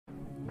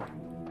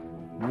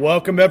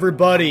Welcome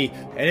everybody,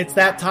 and it's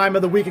that time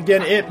of the week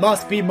again. It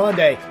must be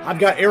Monday. I've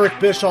got Eric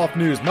Bischoff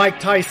news, Mike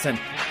Tyson,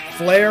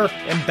 Flair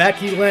and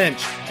Becky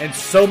Lynch, and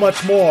so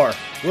much more.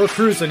 We're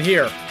cruising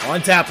here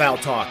on Tap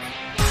Out Talk.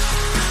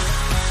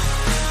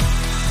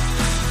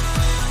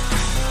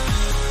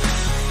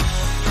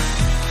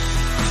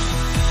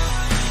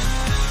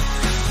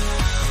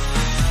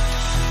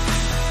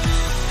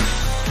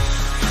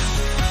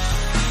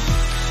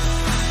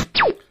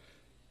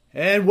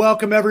 And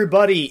welcome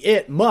everybody.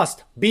 It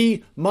must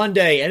be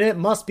Monday, and it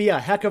must be a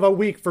heck of a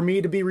week for me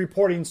to be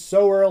reporting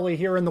so early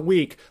here in the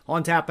week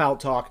on Tap Out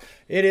Talk.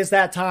 It is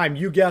that time,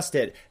 you guessed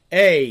it,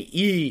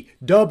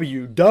 AEWWE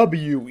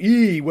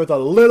with a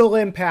little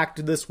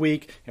impact this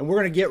week, and we're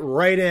going to get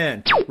right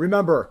in.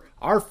 Remember,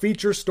 our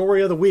feature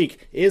story of the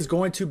week is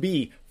going to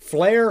be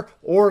Flair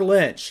or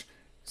Lynch.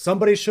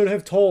 Somebody should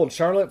have told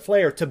Charlotte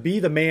Flair to be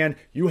the man,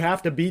 you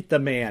have to beat the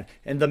man,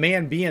 and the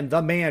man being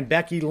the man,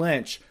 Becky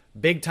Lynch.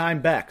 Big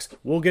time Bex.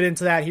 We'll get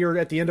into that here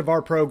at the end of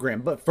our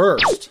program. But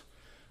first,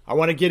 I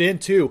want to get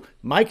into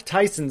Mike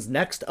Tyson's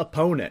next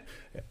opponent.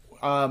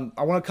 I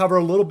want to cover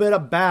a little bit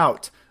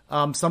about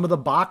some of the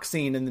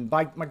boxing, and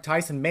Mike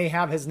Tyson may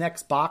have his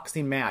next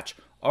boxing match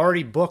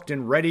already booked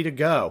and ready to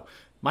go.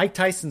 Mike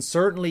Tyson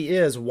certainly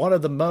is one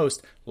of the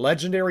most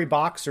legendary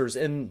boxers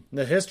in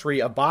the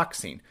history of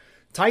boxing.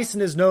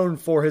 Tyson is known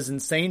for his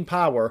insane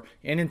power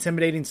and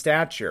intimidating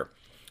stature.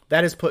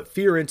 That has put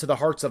fear into the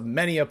hearts of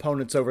many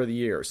opponents over the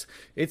years.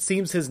 It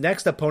seems his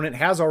next opponent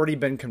has already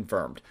been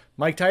confirmed.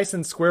 Mike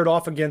Tyson squared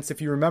off against,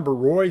 if you remember,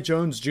 Roy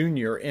Jones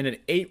Jr. in an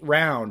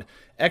 8-round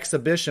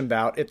exhibition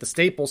bout at the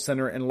Staples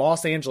Center in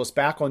Los Angeles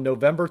back on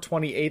November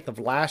 28th of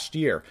last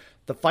year.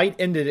 The fight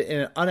ended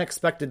in an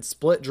unexpected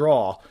split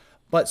draw,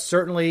 but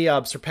certainly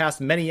surpassed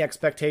many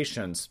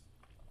expectations,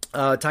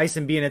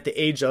 Tyson being at the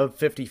age of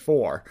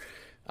 54.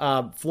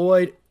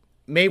 Floyd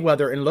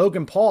Mayweather and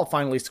Logan Paul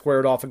finally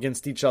squared off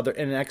against each other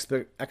in an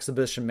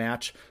exhibition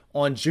match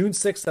on June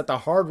 6th at the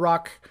Hard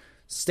Rock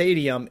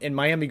Stadium in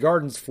Miami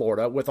Gardens,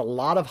 Florida, with a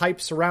lot of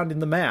hype surrounding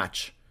the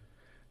match.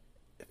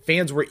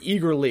 Fans were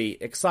eagerly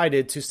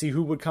excited to see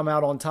who would come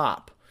out on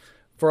top.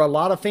 For a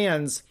lot of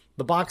fans,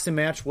 the boxing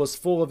match was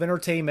full of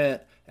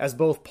entertainment as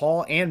both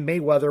Paul and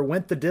Mayweather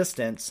went the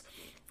distance,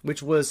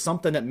 which was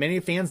something that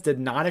many fans did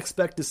not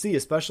expect to see,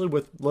 especially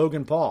with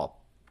Logan Paul.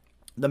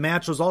 The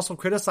match was also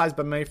criticized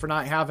by many for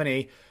not having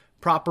a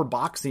proper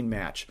boxing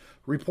match.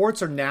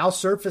 Reports are now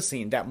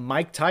surfacing that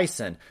Mike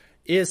Tyson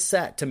is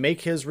set to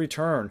make his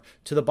return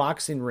to the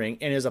boxing ring,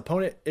 and his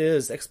opponent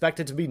is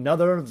expected to be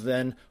none other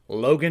than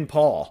Logan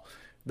Paul.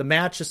 The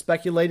match is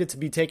speculated to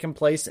be taking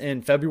place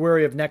in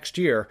February of next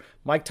year.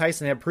 Mike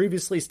Tyson had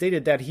previously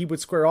stated that he would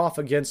square off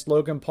against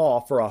Logan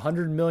Paul for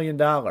 $100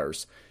 million.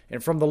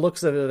 And from the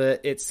looks of it,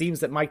 it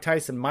seems that Mike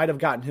Tyson might have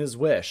gotten his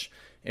wish.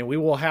 And we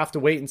will have to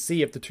wait and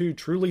see if the two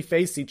truly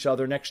face each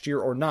other next year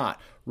or not.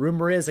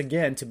 Rumor is,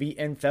 again, to be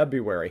in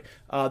February.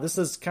 This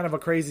is kind of a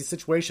crazy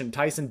situation.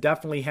 Tyson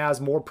definitely has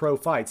more pro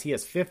fights. He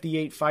has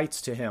 58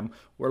 fights to him,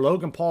 where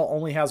Logan Paul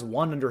only has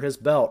one under his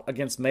belt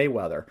against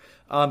Mayweather.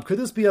 Could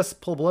this be a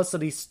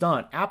publicity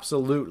stunt?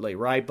 Absolutely,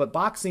 right? But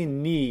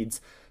boxing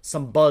needs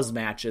some buzz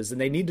matches, and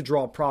they need to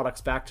draw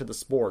products back to the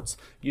sports.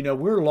 You know,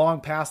 we're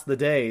long past the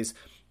days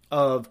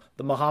of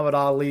the Muhammad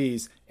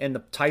Ali's and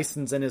the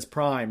Tysons in his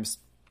primes.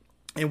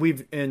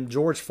 And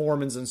George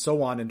Foreman's and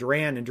so on, and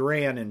Duran,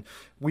 and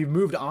we've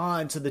moved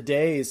on to the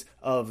days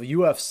of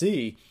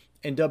UFC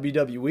and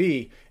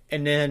WWE,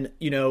 and then,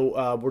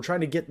 we're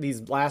trying to get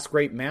these last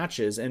great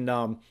matches, and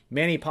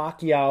Manny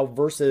Pacquiao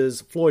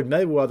versus Floyd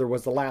Mayweather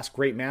was the last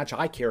great match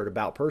I cared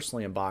about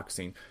personally in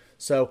boxing.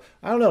 So,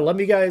 I don't know, let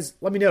me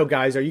know,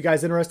 guys, are you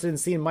guys interested in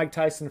seeing Mike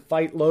Tyson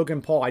fight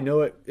Logan Paul? I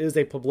know it is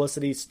a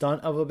publicity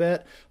stunt of a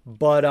bit,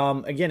 but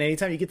again,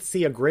 anytime you get to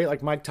see a great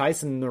like Mike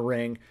Tyson in the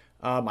ring,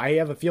 I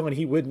have a feeling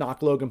he would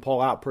knock Logan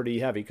Paul out pretty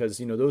heavy because,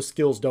 those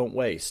skills don't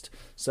waste.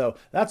 So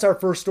that's our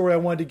first story I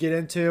wanted to get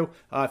into.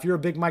 If you're a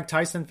big Mike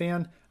Tyson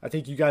fan, I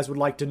think you guys would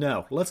like to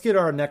know. Let's get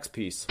our next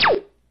piece.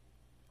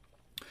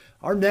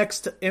 Our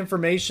next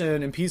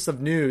information and piece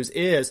of news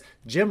is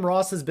Jim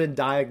Ross has been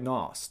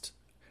diagnosed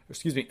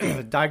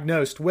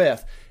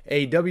with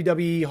a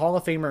WWE Hall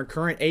of Famer and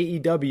current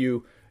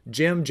AEW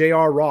Jim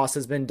J.R. Ross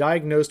has been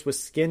diagnosed with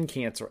skin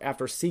cancer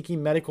after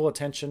seeking medical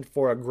attention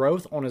for a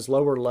growth on his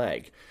lower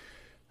leg.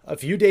 A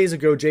few days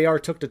ago, JR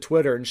took to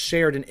Twitter and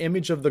shared an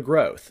image of the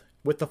growth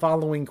with the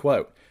following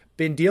quote,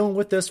 "Been dealing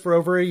with this for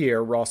over a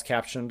year," Ross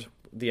captioned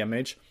the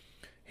image.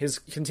 His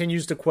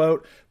continues to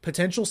quote,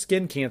 "Potential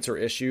skin cancer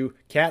issue,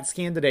 CAT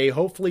scan today,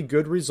 hopefully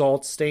good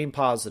results, staying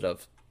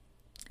positive."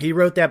 He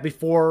wrote that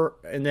before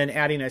and then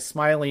adding a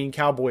smiling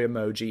cowboy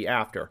emoji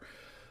after.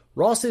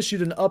 Ross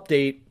issued an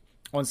update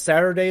on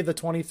Saturday the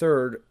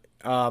 23rd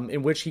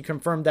in which he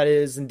confirmed that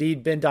it has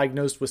indeed been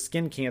diagnosed with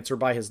skin cancer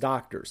by his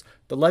doctors.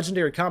 The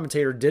legendary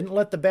commentator didn't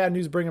let the bad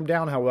news bring him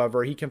down,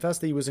 however. He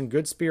confessed that he was in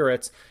good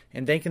spirits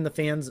and thanking the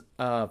fans,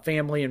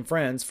 family, and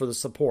friends for the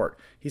support.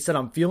 He said,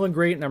 "I'm feeling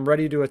great and I'm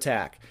ready to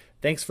attack.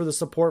 Thanks for the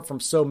support from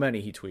so many,"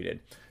 he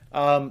tweeted.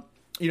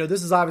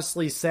 this is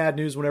obviously sad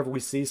news whenever we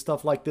see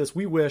stuff like this.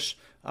 We wish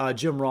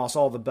Jim Ross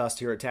all the best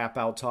here at Tap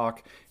Out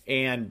Talk.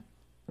 And,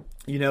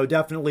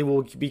 definitely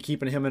we'll be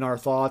keeping him in our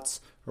thoughts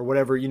or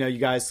whatever. You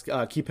guys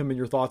keep him in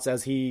your thoughts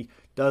as he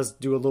does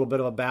do a little bit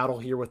of a battle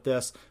here with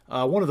this.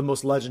 One of the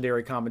most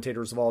legendary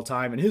commentators of all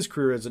time, and his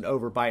career isn't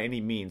over by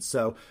any means.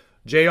 So,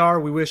 JR,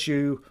 we wish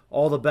you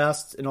all the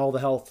best and all the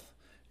health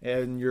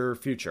in your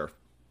future.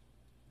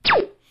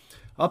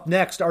 Up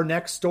next, our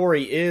next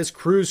story is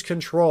Cruise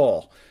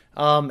Control.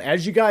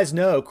 As you guys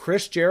know,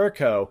 Chris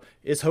Jericho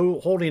is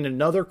holding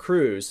another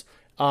cruise.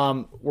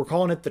 We're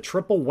calling it the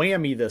triple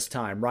whammy this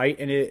time, right?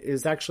 And it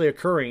is actually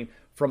occurring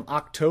from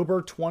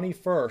October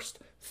 21st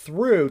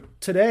through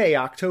today,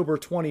 October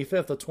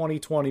 25th of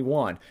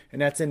 2021.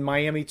 And that's in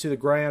Miami to the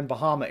Grand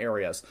Bahama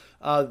areas.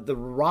 The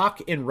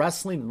Rock and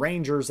Wrestling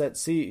Rangers at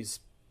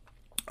Seas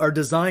are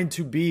designed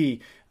to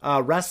be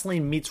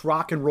wrestling meets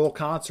rock and roll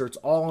concerts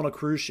all on a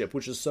cruise ship,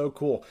 which is so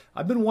cool.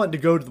 I've been wanting to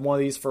go to one of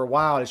these for a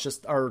while. It's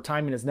just our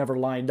timing has never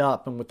lined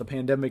up, and with the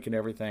pandemic and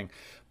everything.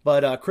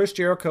 But Chris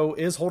Jericho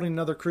is holding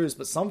another cruise,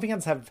 but some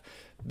fans have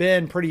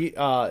been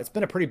it's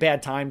been a pretty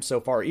bad time so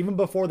far. Even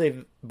before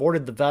they've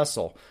boarded the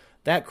vessel,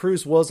 that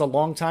cruise was a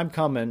long time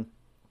coming,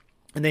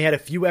 and they had a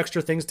few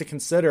extra things to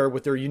consider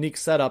with their unique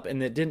setup,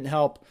 and it didn't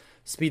help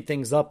speed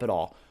things up at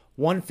all.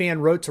 One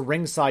fan wrote to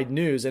Ringside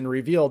News and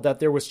revealed that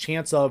there was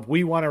chance of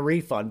 "we want a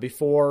refund"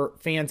 before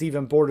fans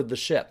even boarded the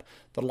ship.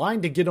 The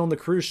line to get on the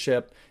cruise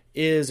ship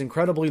is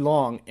incredibly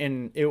long,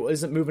 and it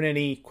isn't moving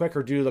any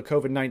quicker due to the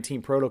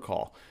COVID-19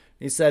 protocol.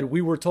 He said,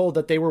 "We were told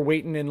that they were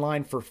waiting in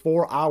line for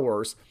 4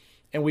 hours,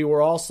 and we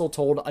were also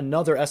told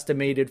another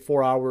estimated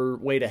 4-hour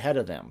wait ahead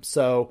of them."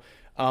 So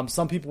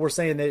some people were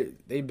saying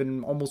that they've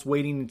been almost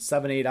waiting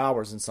 7-8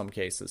 hours in some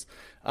cases.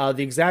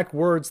 The exact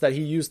words that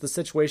he used, "the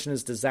situation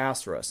is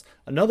disastrous."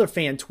 Another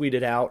fan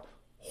tweeted out,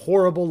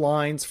 "Horrible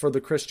lines for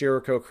the Chris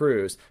Jericho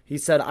cruise." He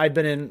said, "I've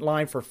been in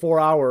line for 4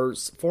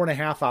 hours,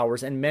 4.5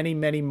 hours, and many,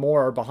 many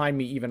more are behind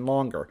me even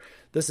longer.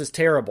 This is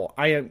terrible.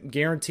 I am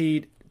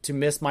guaranteed to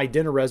miss my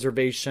dinner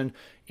reservation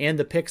and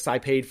the pics I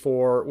paid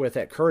for with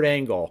at Kurt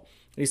Angle."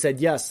 He said,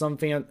 "Yes, some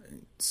fans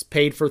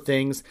paid for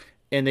things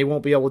and they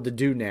won't be able to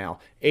do now."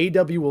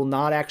 AEW will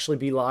not actually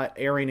be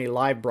airing a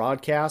live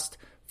broadcast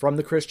from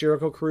the Chris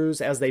Jericho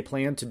cruise as they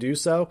plan to do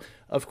so.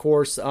 Of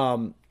course,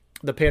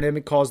 the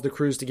pandemic caused the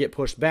cruise to get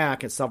pushed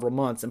back in several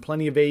months, and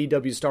plenty of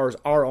AEW stars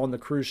are on the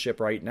cruise ship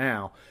right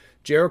now.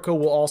 Jericho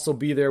will also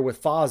be there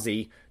with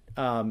Fozzy,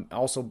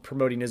 also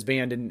promoting his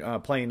band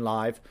and playing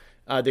live.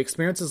 The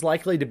experience is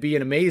likely to be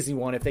an amazing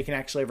one if they can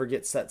actually ever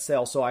get set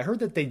sail. So I heard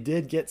that they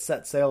did get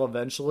set sail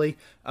eventually.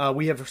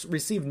 We have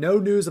received no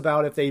news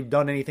about if they've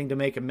done anything to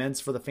make amends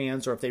for the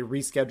fans or if they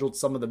rescheduled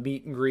some of the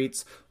meet and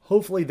greets.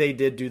 Hopefully they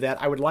did do that.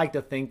 I would like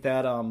to think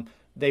that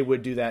they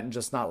would do that and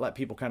just not let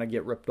people kind of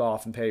get ripped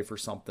off and pay for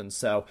something.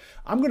 So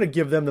I'm going to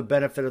give them the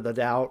benefit of the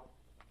doubt.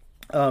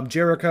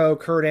 Jericho,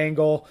 Kurt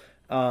Angle,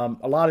 a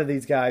lot of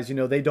these guys,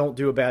 they don't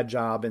do a bad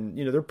job, and,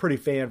 they're pretty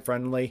fan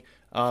friendly.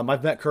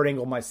 I've met Kurt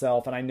Angle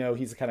myself, and I know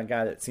he's the kind of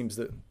guy that seems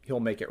that he'll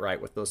make it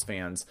right with those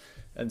fans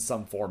in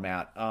some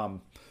format.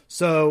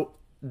 So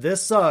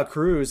this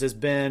cruise has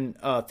been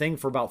a thing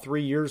for about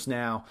 3 years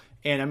now,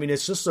 and I mean,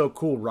 it's just so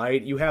cool,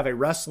 right? You have a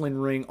wrestling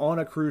ring on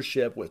a cruise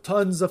ship with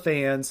tons of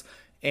fans,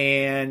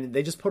 and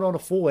they just put on a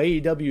full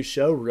AEW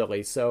show,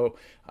 really. So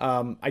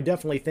I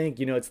definitely think,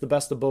 it's the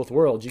best of both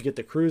worlds. You get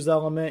the cruise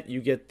element,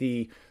 you get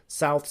the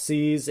South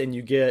Seas, and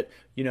you get,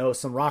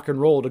 some rock and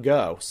roll to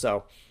go.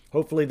 So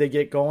hopefully they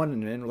get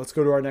going, and let's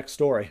go to our next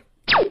story.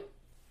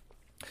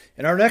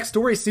 And our next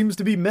story seems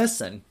to be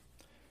missing.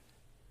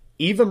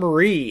 Eva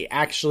Marie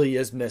actually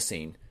is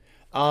missing.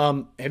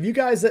 Have you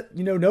guys,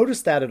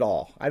 noticed that at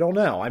all? I don't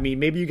know. I mean,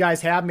 maybe you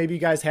guys have, maybe you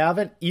guys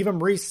haven't. Eva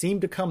Marie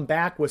seemed to come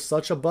back with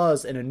such a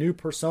buzz and a new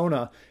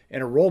persona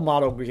and a role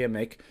model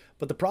gimmick.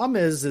 But the problem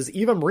is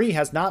Eva Marie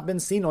has not been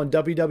seen on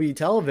WWE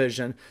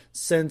television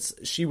since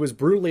she was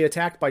brutally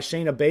attacked by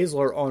Shayna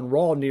Baszler on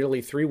Raw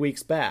nearly 3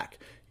 weeks back.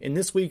 In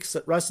this week's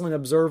Wrestling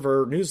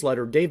Observer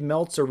newsletter, Dave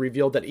Meltzer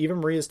revealed that Eva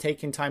Marie is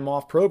taking time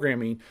off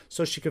programming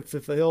so she could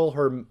fulfill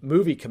her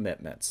movie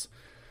commitments.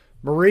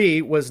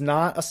 Marie was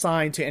not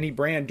assigned to any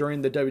brand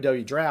during the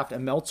WWE draft,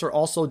 and Meltzer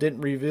also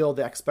didn't reveal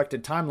the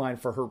expected timeline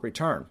for her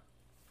return.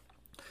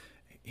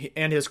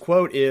 And his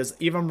quote is,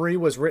 "Eva Marie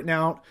was written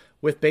out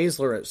with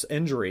Baszler's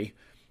injury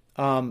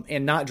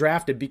and not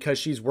drafted because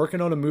she's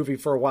working on a movie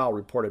for a while,"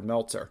 reported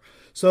Meltzer.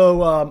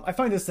 So I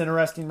find this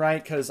interesting,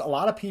 right? Because a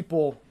lot of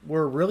people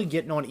were really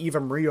getting on Eva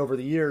Marie over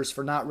the years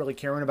for not really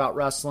caring about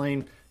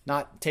wrestling,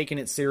 not taking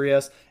it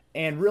serious,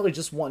 and really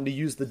just wanting to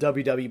use the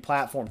WWE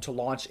platform to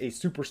launch a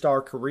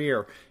superstar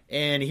career.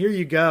 And here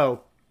you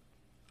go.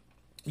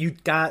 You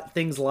got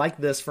things like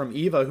this from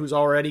Eva, who's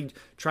already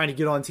trying to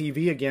get on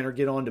TV again or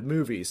get on to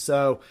movies.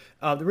 So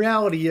the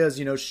reality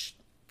is,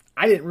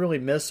 I didn't really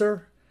miss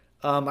her.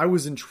 I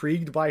was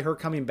intrigued by her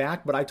coming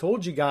back, but I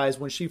told you guys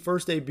when she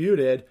first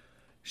debuted,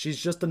 she's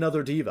just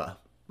another diva,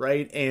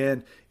 right?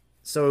 And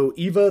so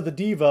Eva the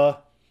Diva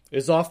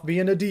is off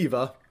being a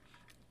diva.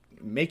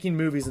 making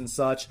movies and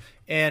such.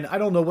 And I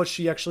don't know what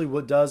she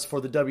actually does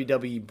for the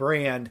WWE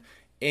brand.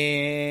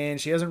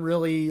 And she hasn't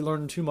really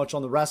learned too much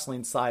on the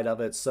wrestling side of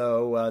it.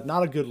 So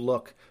not a good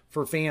look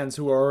for fans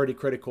who are already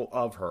critical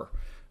of her.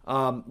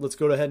 Let's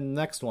go ahead and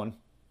the next one.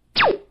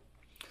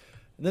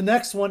 The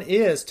next one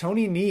is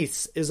Tony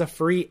Nese is a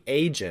free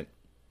agent.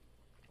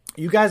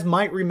 You guys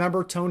might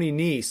remember Tony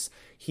Nese.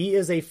 He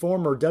is a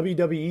former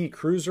WWE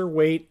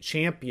Cruiserweight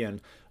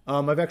champion.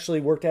 I've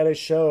actually worked at a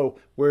show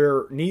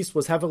where Nese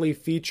was heavily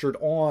featured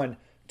on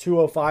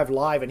 205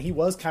 Live, and he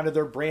was kind of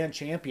their brand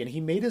champion.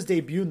 He made his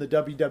debut in the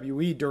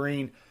WWE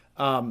during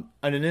an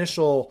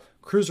initial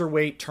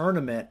Cruiserweight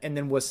tournament and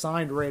then was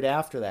signed right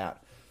after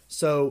that.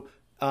 So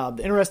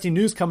the interesting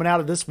news coming out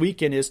of this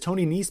weekend is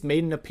Tony Nese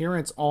made an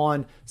appearance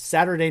on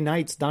Saturday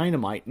night's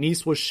Dynamite.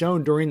 Nese was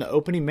shown during the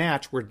opening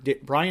match where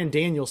Bryan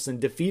Danielson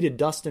defeated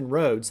Dustin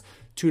Rhodes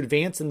to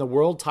advance in the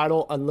World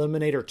Title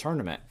Eliminator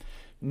Tournament.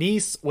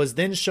 Nese was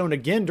then shown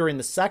again during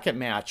the second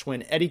match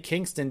when Eddie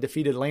Kingston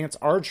defeated Lance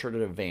Archer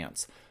to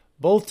advance.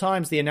 Both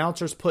times the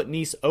announcers put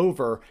Nese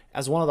over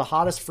as one of the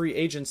hottest free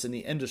agents in the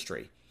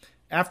industry.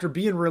 After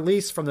being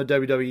released from the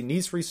WWE,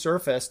 Nese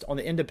resurfaced on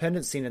the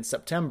independent scene in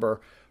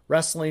September,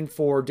 wrestling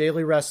for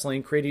Daily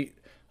Wrestling, Create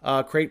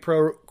a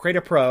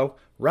Pro,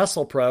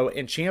 WrestlePro,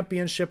 and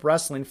Championship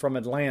Wrestling from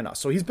Atlanta.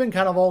 So he's been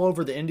kind of all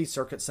over the indie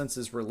circuit since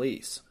his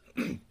release.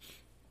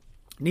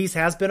 Nese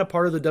has been a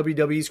part of the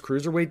WWE's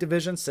Cruiserweight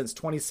division since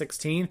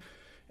 2016,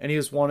 and he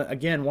was one of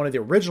the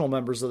original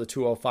members of the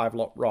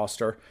 205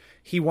 roster.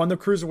 He won the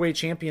Cruiserweight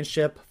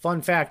Championship,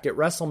 fun fact, at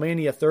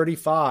WrestleMania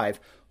 35,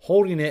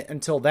 holding it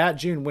until that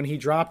June when he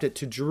dropped it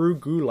to Drew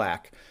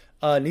Gulak.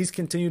 Nese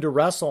continued to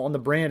wrestle on the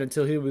brand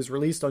until he was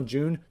released on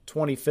June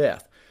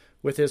 25th,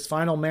 with his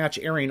final match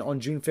airing on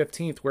June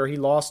 15th, where he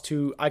lost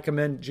to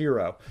Ikemen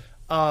Jiro.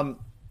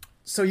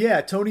 So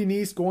yeah, Tony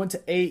Nese going to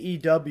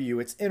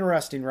AEW. It's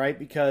interesting, right?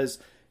 Because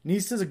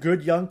Nese is a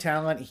good young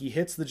talent. He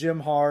hits the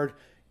gym hard.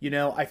 You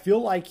know, I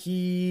feel like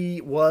he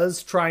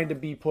was trying to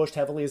be pushed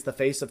heavily as the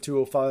face of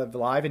 205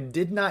 Live and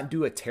did not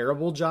do a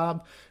terrible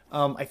job.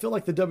 I feel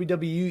like the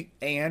WWE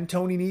and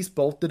Tony Nese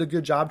both did a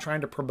good job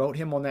trying to promote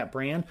him on that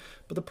brand.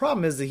 But the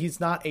problem is that he's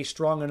not a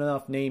strong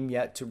enough name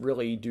yet to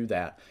really do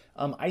that.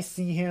 I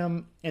see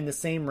him in the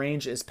same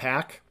range as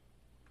Pac.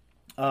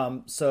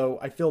 So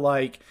I feel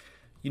like,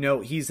 you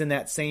know, he's in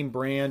that same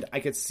brand. I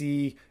could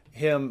see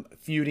him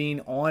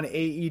feuding on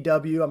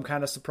AEW. I'm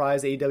kind of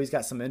surprised AEW's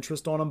got some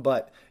interest on him,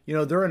 but you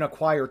know, they're in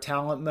acquire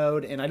talent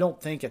mode, and I don't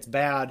think it's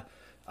bad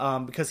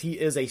because he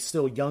is a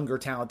still younger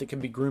talent that can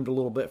be groomed a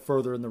little bit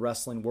further in the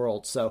wrestling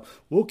world. So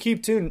we'll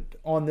keep tuned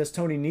on this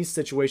Tony Nese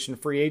situation,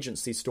 free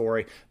agency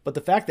story. But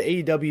the fact that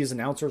AEW's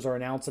announcers are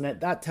announcing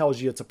it, that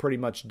tells you it's a pretty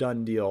much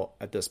done deal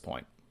at this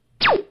point.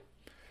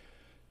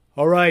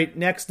 All right,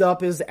 next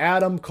up is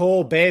Adam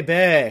Cole,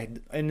 baby,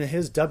 and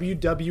his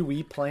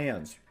WWE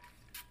plans.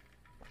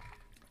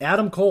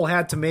 Adam Cole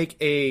had to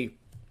make a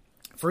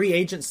free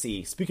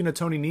agency. Speaking of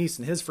Tony Nese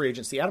and his free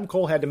agency, Adam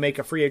Cole had to make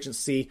a free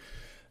agency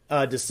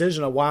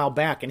decision a while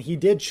back, and he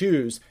did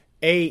choose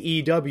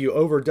AEW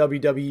over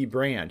WWE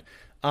brand.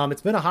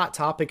 It's been a hot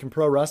topic in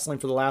pro wrestling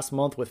for the last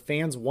month, with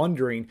fans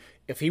wondering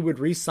if he would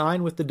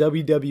re-sign with the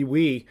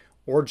WWE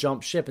or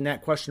jump ship, and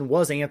that question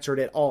was answered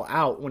at All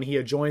Out when he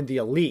had joined the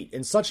Elite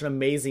in such an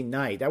amazing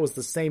night. That was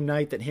the same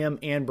night that him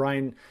and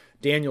Bryan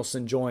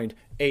Danielson joined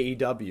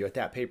AEW at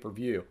that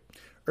pay-per-view.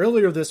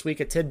 Earlier this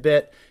week, a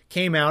tidbit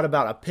came out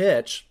about a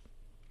pitch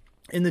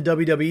in the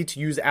WWE to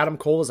use Adam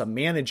Cole as a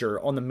manager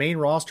on the main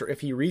roster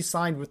if he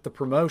re-signed with the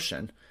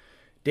promotion.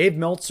 Dave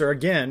Meltzer,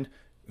 again,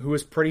 who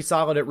was pretty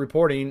solid at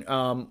reporting,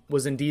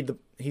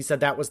 he said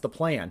that was the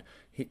plan.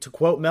 To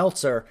quote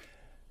Meltzer,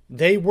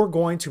 they were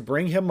going to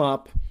bring him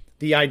up.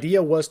 The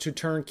idea was to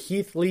turn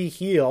Keith Lee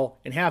heel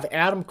and have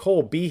Adam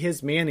Cole be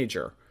his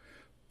manager,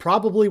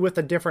 probably with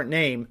a different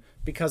name,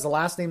 because the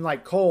last name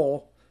like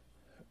Cole,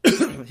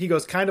 he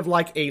goes kind of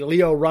like a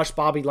Leo Rush,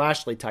 Bobby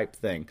Lashley type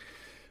thing,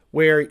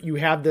 where you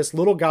have this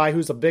little guy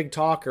who's a big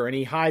talker and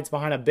he hides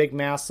behind a big,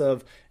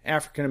 massive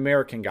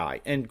African-American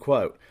guy, end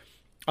quote.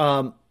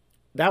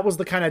 That was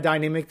the kind of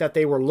dynamic that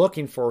they were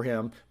looking for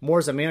him, more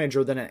as a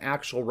manager than an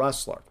actual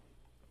wrestler.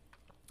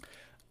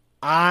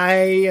 I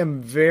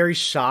am very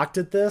shocked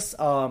at this.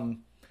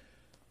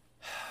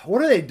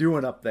 What are they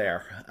doing up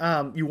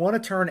there? You want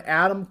to turn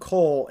Adam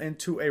Cole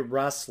into a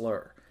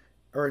wrestler,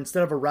 or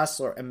instead of a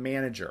wrestler, a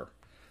manager.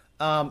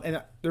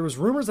 And there was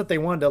rumors that they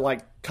wanted to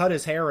like cut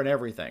his hair and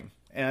everything.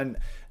 And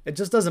it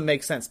just doesn't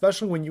make sense,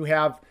 especially when you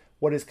have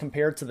what is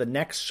compared to the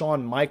next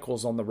Shawn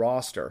Michaels on the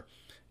roster.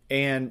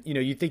 And, you know,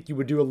 you think you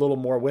would do a little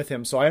more with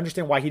him. So I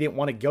understand why he didn't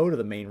want to go to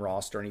the main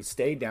roster and he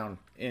stayed down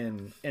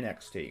in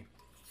NXT.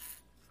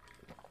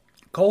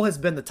 Cole has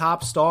been the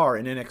top star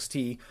in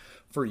NXT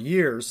for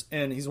years,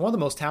 and he's one of the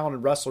most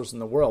talented wrestlers in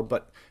the world.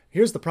 But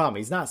here's the problem.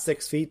 He's not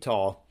 6 feet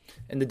tall,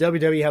 and the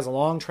WWE has a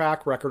long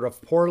track record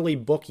of poorly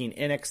booking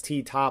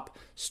NXT top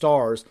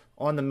stars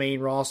on the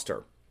main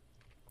roster.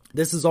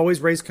 This has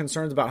always raised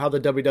concerns about how the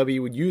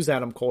WWE would use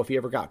Adam Cole if he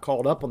ever got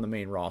called up on the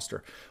main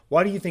roster.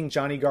 Why do you think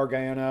Johnny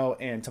Gargano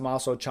and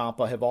Tommaso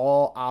Ciampa have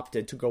all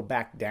opted to go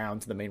back down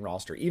to the main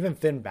roster? Even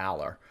Finn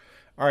Balor.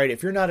 All right,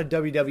 if you're not a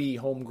WWE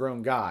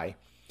homegrown guy,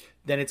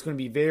 then it's going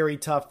to be very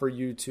tough for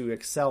you to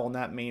excel on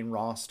that main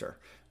roster.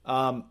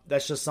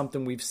 That's just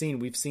something we've seen.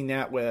 We've seen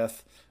that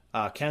with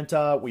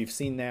Kenta. We've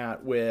seen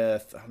that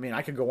with,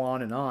 I could go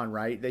on and on,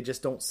 right? They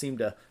just don't seem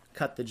to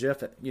cut the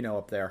jiff,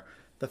 up there.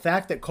 The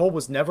fact that Cole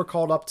was never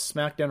called up to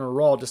SmackDown or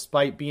Raw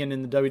despite being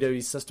in the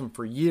WWE system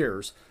for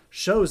years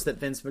shows that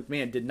Vince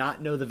McMahon did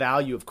not know the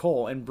value of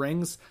Cole and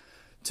brings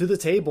to the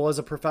table as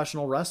a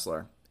professional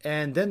wrestler.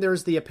 And then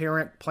there's the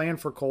apparent plan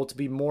for Cole to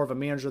be more of a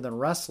manager than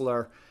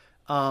wrestler.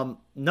 None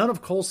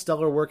of Cole's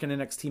stellar work in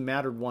NXT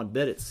mattered one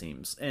bit, it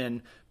seems.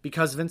 And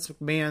because Vince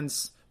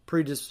McMahon's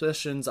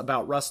predispositions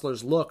about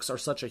wrestlers' looks are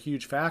such a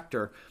huge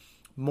factor,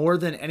 more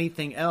than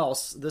anything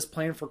else, this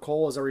plan for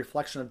Cole is a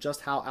reflection of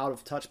just how out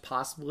of touch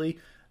possibly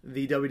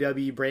the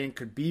WWE brand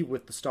could be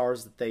with the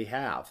stars that they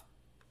have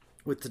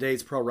with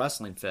today's pro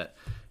wrestling fit.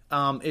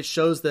 It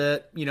shows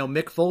that,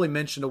 Mick Foley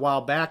mentioned a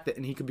while back that,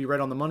 and he could be right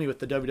on the money with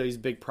the WWE's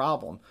big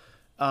problem.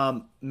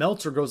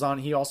 Meltzer goes on,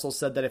 he also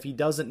said that if he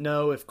doesn't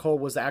know if Cole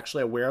was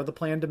actually aware of the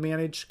plan to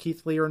manage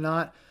Keith Lee or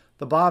not,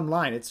 the bottom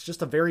line, it's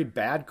just a very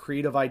bad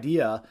creative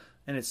idea.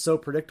 And it's so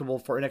predictable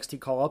for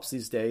NXT call-ups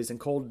these days, and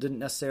Cole didn't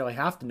necessarily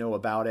have to know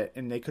about it,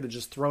 and they could have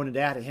just thrown it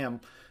at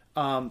him.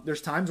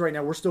 There's times right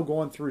now we're still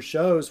going through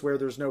shows where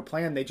there's no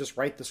plan. They just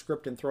write the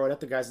script and throw it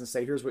at the guys and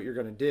say, here's what you're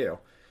going to do.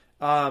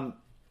 I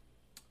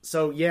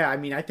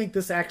think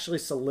this actually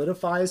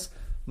solidifies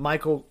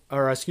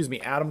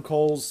Adam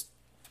Cole's,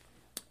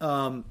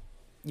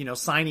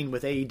 signing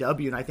with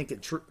AEW, and I think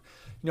it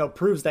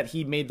proves that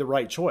he made the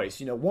right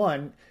choice.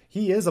 One,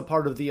 he is a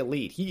part of the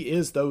elite. He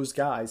is those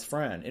guys'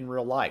 friend in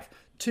real life.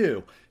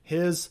 Two,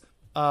 his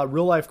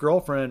real life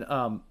girlfriend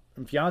and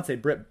fiance,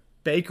 Britt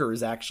Baker,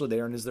 is actually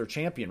there and is their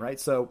champion, right?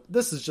 So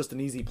this is just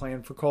an easy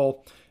plan for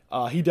Cole.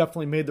 He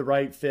definitely made the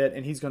right fit,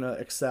 and he's going to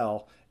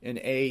excel in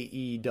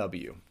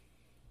AEW.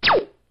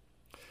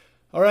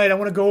 All right, I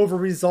want to go over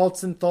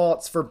results and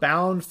thoughts for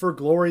Bound for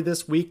Glory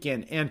this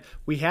weekend. And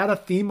we had a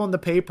theme on the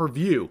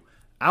pay-per-view.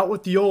 Out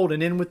with the old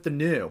and in with the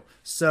new.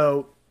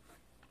 So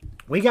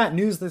we got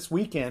news this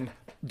weekend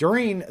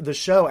during the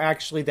show,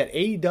 actually, that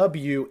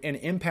AEW and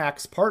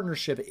Impact's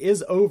partnership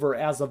is over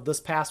as of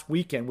this past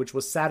weekend, which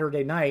was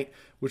Saturday night,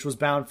 which was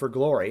Bound for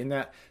Glory. And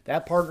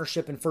that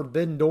partnership and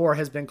Forbidden Door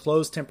has been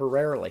closed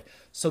temporarily.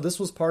 So this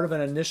was part of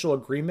an initial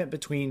agreement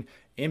between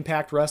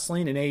Impact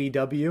Wrestling and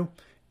AEW.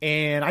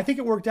 And I think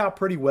it worked out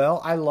pretty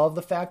well. I love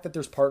the fact that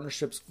there's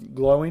partnerships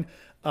glowing.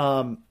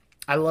 I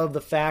love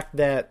the fact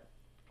that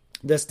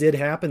this did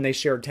happen. They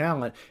shared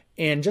talent.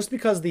 And just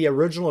because the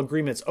original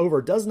agreement's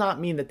over does not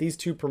mean that these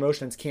two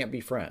promotions can't be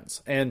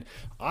friends. And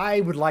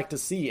I would like to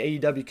see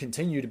AEW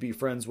continue to be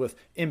friends with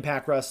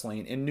Impact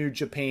Wrestling and New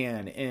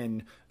Japan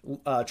and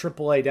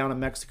AAA down in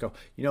Mexico.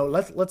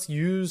 Let's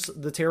use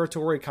the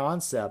territory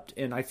concept.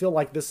 And I feel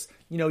like this,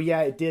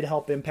 it did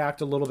help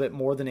Impact a little bit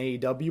more than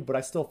AEW, but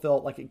I still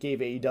felt like it gave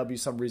AEW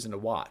some reason to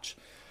watch.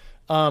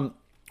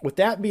 With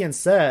that being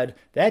said,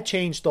 that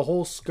changed the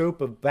whole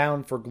scope of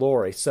Bound for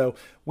Glory. So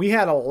we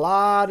had a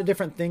lot of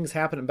different things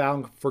happen in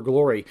Bound for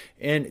Glory,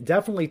 and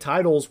definitely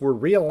titles were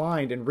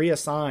realigned and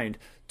reassigned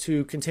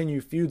to continue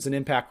feuds in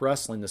Impact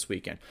Wrestling this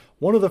weekend.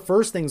 One of the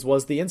first things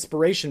was the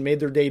Inspiration made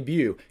their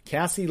debut.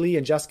 Cassie Lee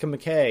and Jessica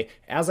McKay,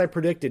 as I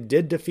predicted,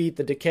 did defeat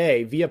the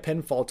Decay via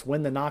pinfall to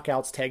win the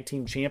Knockouts Tag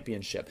Team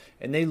Championship,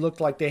 and they looked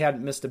like they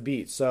hadn't missed a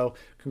beat. So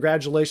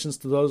congratulations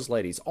to those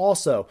ladies.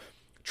 Also,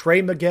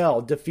 Trey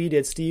Miguel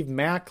defeated Steve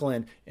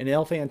Macklin and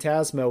El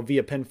Phantasmo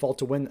via pinfall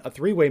to win a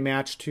three-way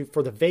match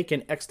for the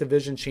vacant X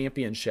Division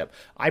Championship.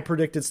 I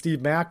predicted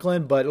Steve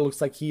Macklin, but it looks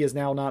like he is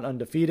now not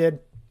undefeated.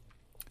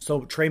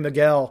 So Trey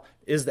Miguel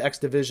is the X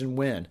Division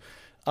win.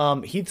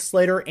 Heath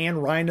Slater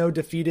and Rhino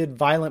defeated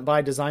Violent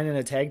by Design in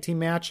a tag team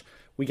match.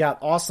 We got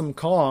Awesome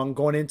Kong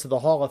going into the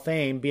Hall of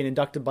Fame, being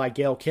inducted by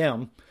Gail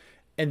Kim.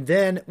 And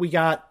then we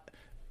got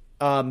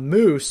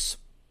Moose,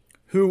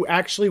 who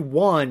actually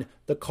won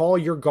the Call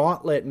Your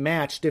Gauntlet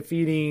match,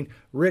 defeating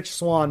Rich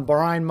Swann,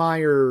 Brian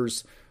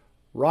Myers,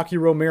 Rocky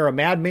Romero,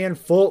 Madman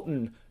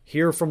Fulton,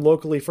 here from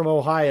locally from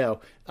Ohio,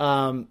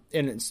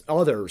 and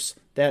others.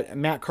 That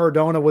Matt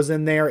Cardona was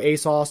in there,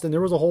 Ace Austin.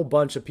 There was a whole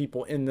bunch of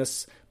people in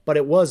this, but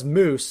it was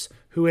Moose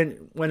who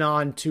went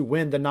on to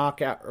win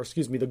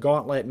the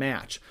Gauntlet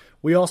match.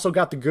 We also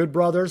got the Good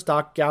Brothers,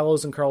 Doc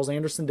Gallows and Carl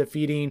Anderson,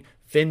 defeating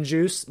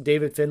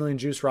David Finlay and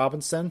Juice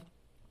Robinson.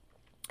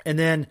 And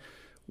then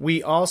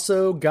we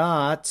also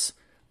got,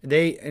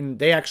 they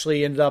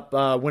actually ended up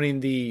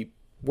winning the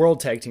World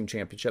Tag Team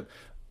Championship.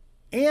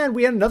 And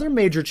we had another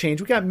major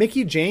change. We got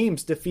Mickie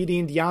James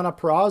defeating Deonna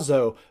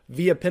Purrazzo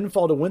via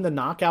pinfall to win the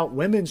Knockout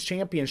Women's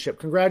Championship.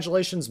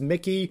 Congratulations,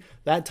 Mickie.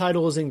 That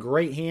title is in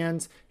great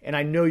hands, and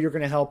I know you're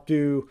going to help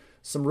do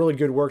some really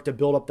good work to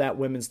build up that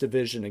women's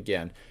division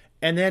again.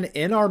 And then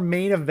in our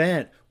main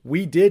event,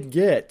 we did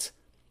get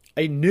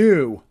a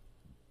new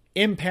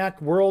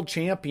Impact World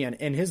Champion,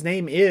 and his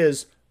name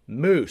is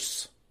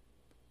Moose.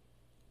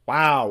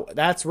 Wow,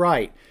 that's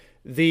right.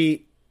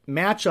 The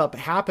matchup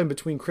happened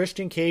between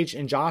Christian Cage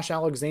and Josh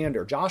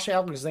Alexander. Josh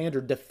Alexander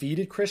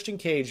defeated Christian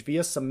Cage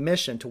via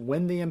submission to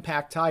win the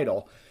Impact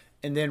title.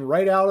 And then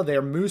right out of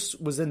there, Moose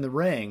was in the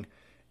ring,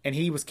 and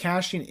he was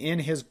cashing in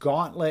his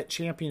Gauntlet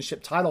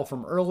Championship title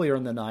from earlier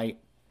in the night.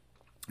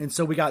 And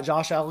so we got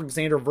Josh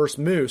Alexander versus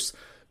Moose.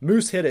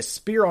 Moose hit a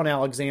spear on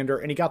Alexander,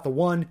 and he got the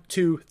 1,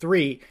 2,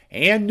 3,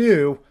 and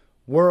new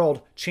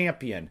world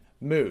champion,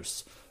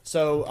 Moose.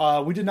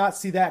 So we did not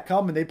see that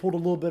come, and they pulled a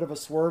little bit of a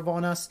swerve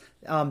on us.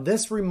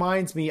 This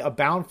reminds me of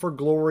Bound for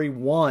Glory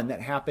 1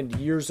 that happened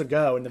years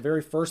ago, in the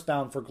very first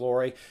Bound for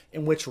Glory,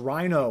 in which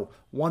Rhino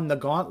won the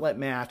Gauntlet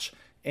match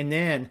and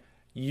then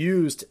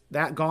used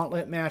that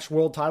Gauntlet match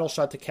world title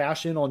shot to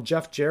cash in on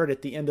Jeff Jarrett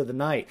at the end of the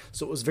night.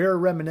 So it was very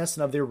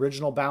reminiscent of the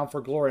original Bound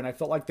for Glory, and I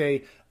felt like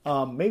they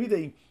maybe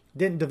they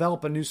didn't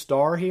develop a new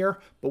star here,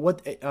 but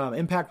what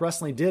Impact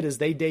Wrestling did is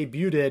they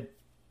debuted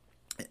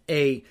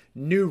a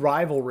new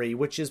rivalry,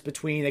 which is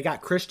between, they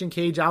got Christian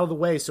Cage out of the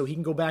way so he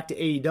can go back to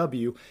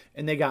AEW,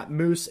 and they got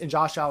Moose and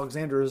Josh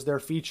Alexander as their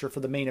feature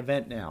for the main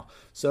event now.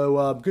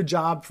 So good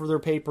job for their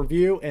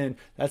pay-per-view, and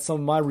that's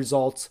some of my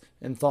results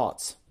and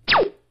thoughts.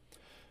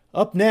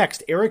 Up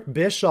next, Eric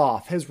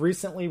Bischoff has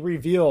recently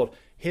revealed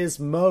his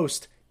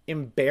most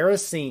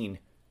embarrassing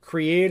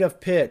creative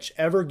pitch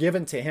ever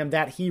given to him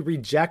that he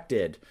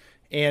rejected.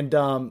 And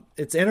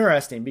it's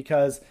interesting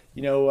because,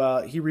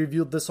 he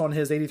revealed this on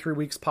his 83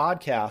 Weeks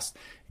podcast.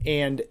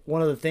 And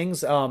one of the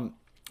things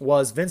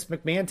was Vince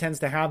McMahon tends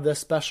to have this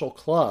special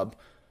club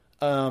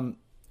of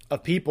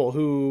people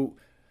who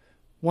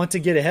want to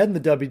get ahead in the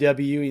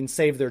WWE and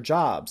save their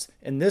jobs.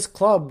 And this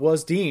club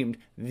was deemed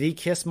the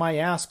Kiss My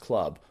Ass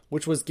Club,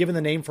 which was given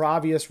the name for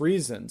obvious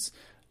reasons.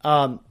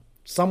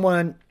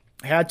 Someone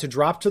had to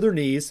drop to their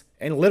knees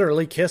and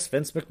literally kiss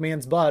Vince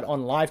McMahon's butt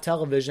on live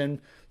television,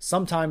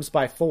 sometimes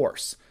by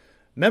force.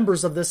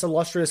 Members of this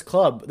illustrious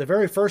club, the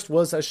very first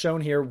was, as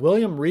shown here,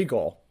 William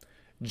Regal,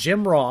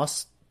 Jim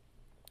Ross,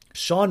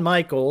 Shawn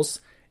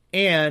Michaels,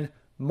 and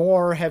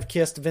more have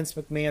kissed Vince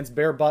McMahon's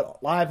bare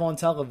butt live on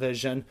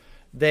television.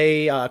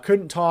 They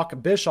couldn't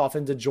talk Bischoff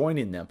into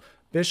joining them.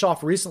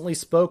 Bischoff recently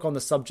spoke on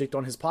the subject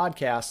on his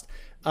podcast.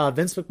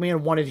 Vince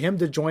McMahon wanted him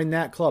to join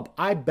that club.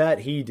 I bet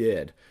he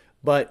did.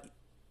 But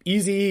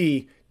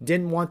Eazy-E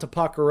didn't want to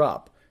pucker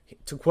up.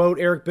 To quote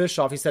Eric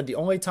Bischoff, he said, "The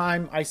only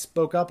time I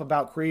spoke up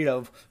about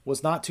creative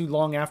was not too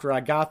long after I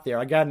got there.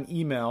 I got an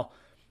emailed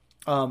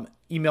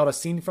a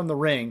scene from the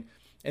ring,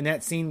 and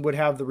that scene would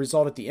have the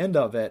result at the end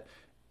of it.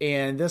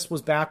 And this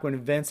was back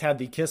when Vince had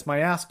the Kiss My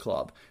Ass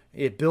Club.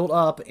 It built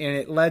up, and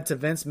it led to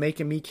Vince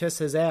making me kiss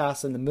his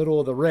ass in the middle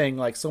of the ring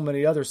like so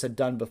many others had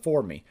done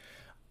before me.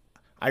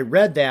 I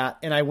read that,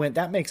 and I went,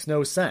 that makes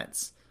no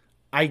sense.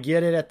 I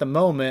get it at the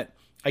moment.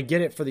 I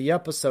get it for the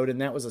episode,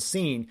 and that was a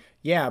scene.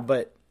 Yeah,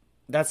 but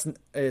that's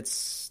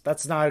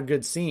not a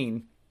good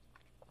scene.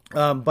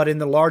 But in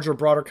the larger,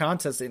 broader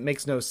context, it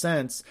makes no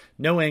sense.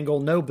 No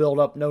angle, no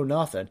build-up, no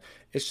nothing.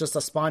 It's just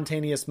a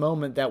spontaneous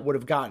moment that would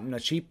have gotten a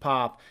cheap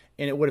pop,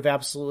 and it would have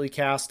absolutely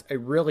cast a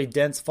really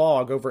dense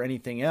fog over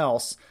anything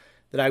else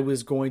that I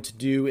was going to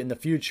do in the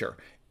future.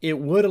 It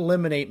would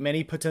eliminate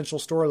many potential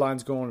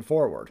storylines going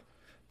forward."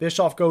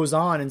 Bischoff goes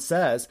on and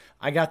says,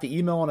 "I got the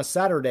email on a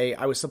Saturday.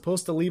 I was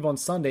supposed to leave on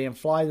Sunday and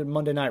fly to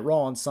Monday Night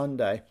Raw on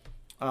Sunday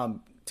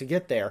to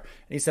get there.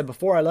 And he said,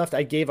 before I left,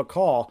 I gave a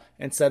call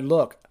and said,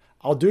 look,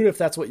 I'll do it if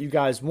that's what you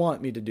guys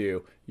want me to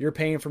do. You're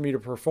paying for me to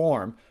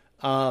perform.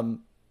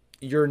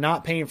 You're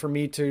not paying for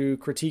me to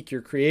critique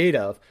your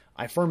creative.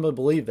 I firmly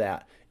believe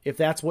that. If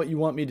that's what you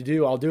want me to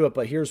do, I'll do it.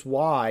 But here's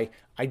why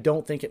I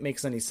don't think it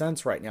makes any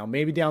sense right now.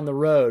 Maybe down the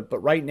road, but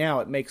right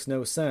now it makes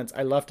no sense.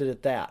 I left it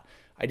at that.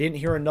 I didn't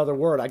hear another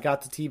word. I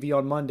got to TV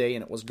on Monday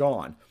and it was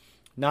gone.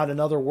 Not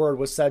another word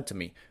was said to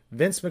me."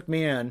 Vince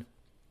McMahon,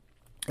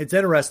 it's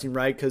interesting,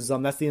 right? Because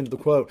that's the end of the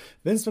quote.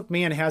 Vince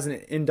McMahon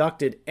hasn't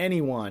inducted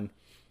anyone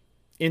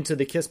into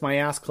the Kiss My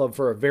Ass Club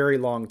for a very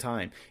long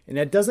time. And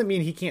that doesn't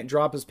mean he can't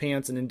drop his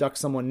pants and induct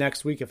someone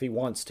next week if he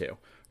wants to,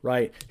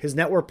 right? His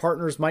network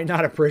partners might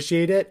not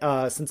appreciate it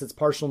since it's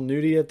partial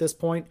nudity at this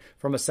point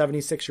from a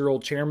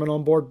 76-year-old chairman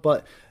on board,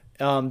 but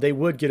they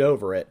would get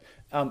over it.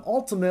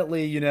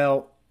 Ultimately,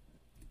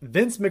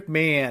 Vince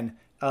McMahon,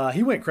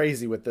 he went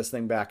crazy with this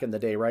thing back in the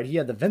day, right? He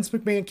had the Vince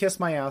McMahon Kiss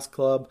My Ass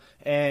Club,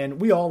 and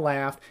we all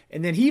laughed.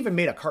 And then he even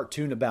made a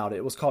cartoon about it.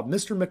 It was called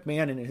Mr.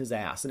 McMahon and His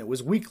Ass, and it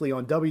was weekly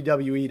on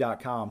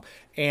WWE.com.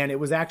 And it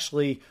was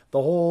actually,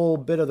 the whole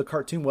bit of the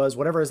cartoon was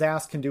whatever his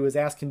ass can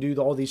do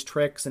all these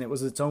tricks, and it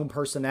was its own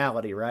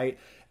personality, right?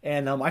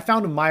 And I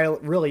found him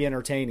really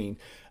entertaining.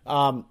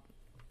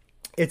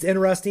 It's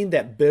interesting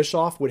that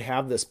Bischoff would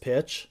have this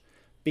pitch,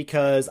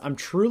 because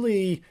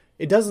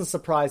it doesn't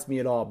surprise me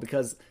at all,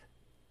 because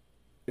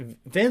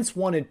Vince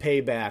wanted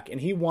payback, and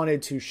he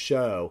wanted to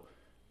show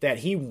that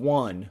he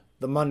won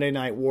the Monday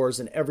Night Wars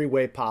in every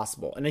way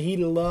possible. And he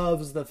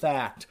loves the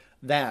fact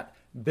that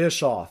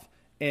Bischoff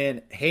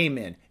and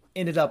Heyman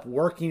ended up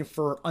working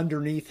for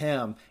underneath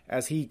him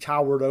as he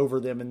towered over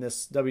them in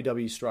this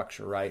WWE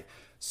structure, right?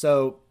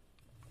 So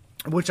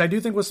which I do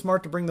think was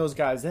smart to bring those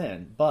guys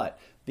in. But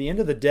at the end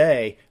of the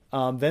day,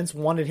 Vince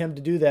wanted him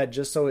to do that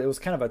just so it was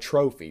kind of a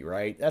trophy,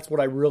 right? That's what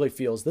I really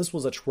feel is this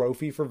was a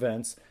trophy for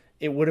Vince.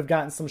 It would have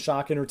gotten some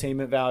shock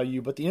entertainment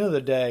value, but at the end of the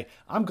day,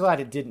 I'm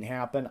glad it didn't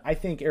happen. I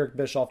think Eric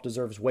Bischoff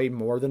deserves way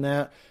more than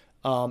that.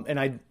 And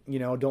I,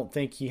 don't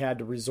think he had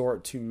to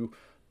resort to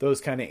those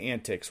kind of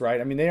antics,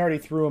 right? I mean, they already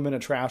threw him in a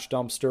trash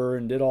dumpster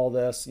and did all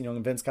this,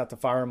 and Vince got to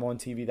fire him on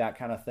TV, that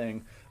kind of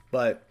thing.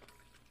 But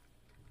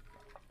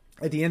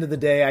at the end of the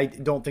day, I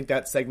don't think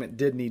that segment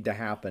did need to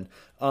happen.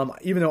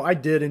 Even though I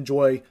did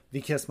enjoy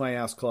the Kiss My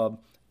Ass Club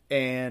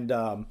and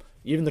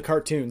even the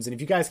cartoons. And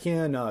if you guys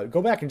can,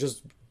 go back and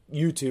just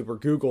YouTube or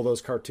Google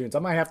those cartoons. I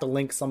might have to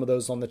link some of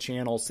those on the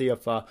channel, see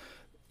if,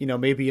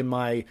 maybe in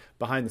my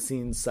behind the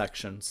scenes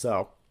section.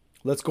 So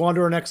let's go on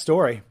to our next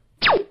story.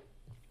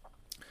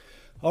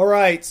 All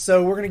right,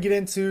 so we're going to get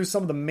into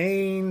some of the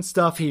main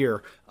stuff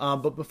here.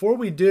 But before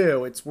we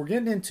do, we're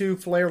getting into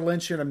Flair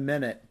Lynch in a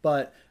minute.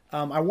 But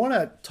I want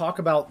to talk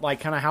about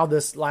kind of how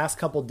this last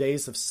couple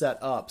days have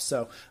set up.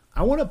 So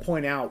I want to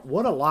point out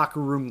what a locker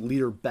room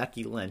leader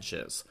Becky Lynch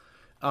is.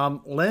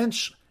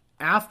 Lynch,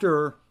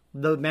 after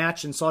the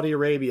match in Saudi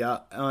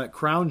Arabia,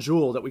 Crown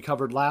Jewel that we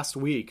covered last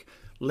week,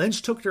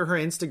 Lynch took to her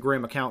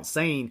Instagram account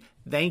saying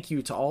thank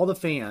you to all the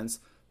fans,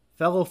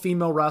 fellow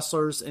female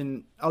wrestlers,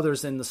 and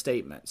others in the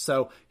statement.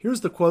 So here's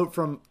the quote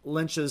from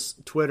Lynch's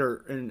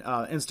Twitter and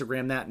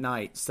Instagram that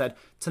night. It said,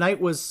 Tonight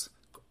was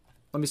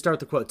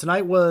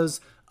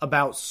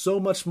about so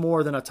much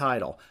more than a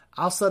title.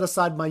 I'll set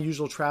aside my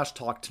usual trash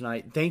talk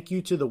tonight. Thank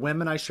you to the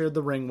women I shared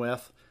the ring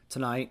with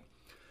tonight.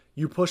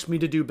 You pushed me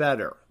to do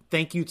better.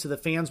 Thank you to the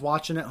fans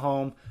watching at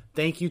home.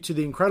 Thank you to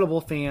the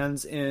incredible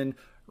fans in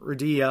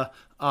Riyadh.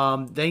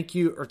 Thank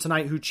you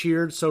tonight who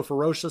cheered so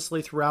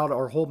ferociously throughout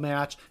our whole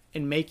match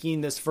and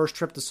making this first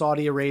trip to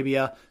Saudi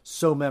Arabia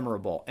so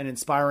memorable and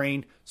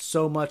inspiring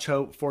so much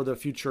hope for the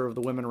future of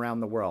the women around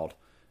the world.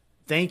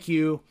 Thank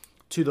you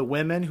to the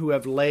women who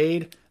have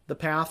laid the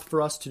path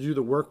for us to do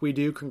the work we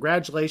do.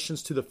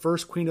 Congratulations to the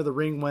first Queen of the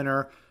Ring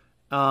winner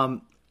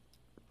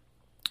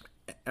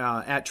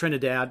at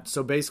Trinidad.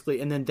 So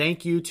basically, and then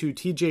thank you to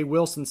TJ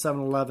Wilson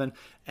 7-Eleven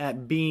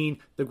at being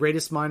the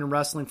greatest mind in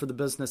wrestling for the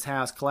business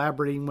has,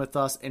 collaborating with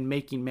us and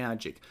making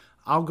magic.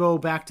 I'll go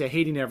back to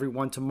hating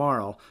everyone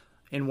tomorrow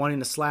and wanting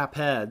to slap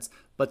heads,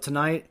 but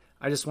tonight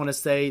I just want to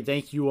say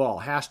thank you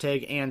all.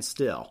 Hashtag and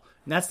still.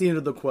 And that's the end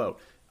of the quote.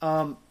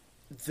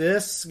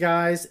 This,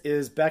 guys,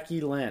 is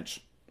Becky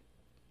Lynch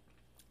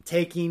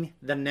taking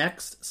the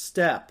next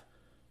step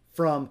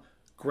from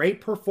great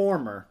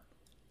performer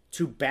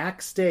to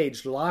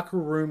backstage locker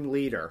room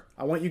leader.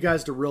 I want you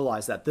guys to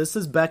realize that. This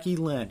is Becky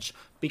Lynch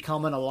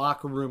becoming a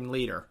locker room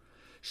leader.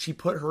 She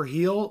put her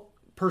heel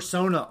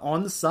persona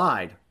on the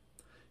side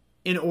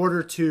in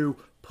order to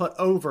put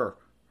over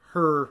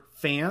her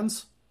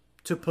fans,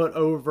 to put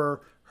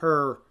over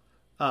her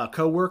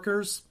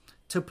co-workers,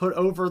 to put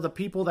over the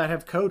people that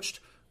have coached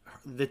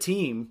the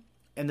team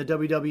and the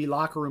WWE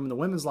locker room and the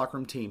women's locker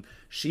room team.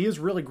 She has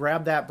really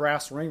grabbed that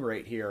brass ring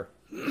right here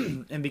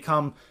and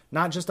become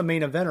not just a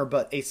main eventer,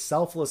 but a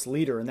selfless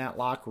leader in that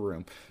locker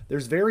room.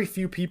 There's very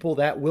few people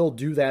that will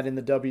do that in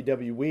the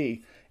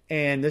WWE,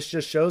 and this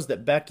just shows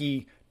that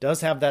Becky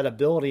does have that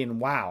ability,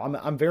 and wow,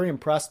 I'm very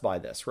impressed by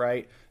this,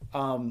 right?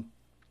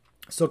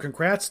 So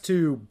congrats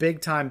to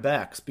Big Time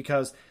Bex,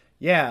 because,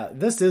 yeah,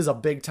 this is a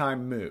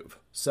big-time move.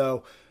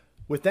 So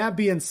with that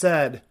being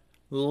said,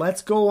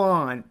 let's go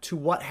on to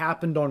what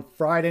happened on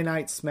Friday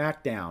Night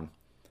SmackDown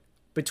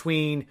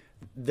between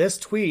this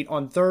tweet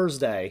on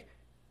Thursday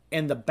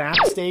and the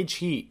backstage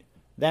heat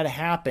that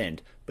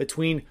happened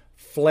between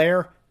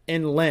Flair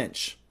and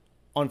Lynch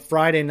on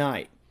Friday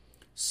night.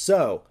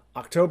 So,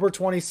 October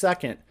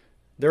 22nd,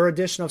 their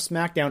edition of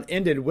SmackDown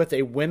ended with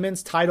a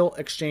women's title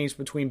exchange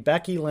between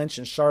Becky Lynch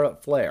and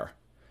Charlotte Flair.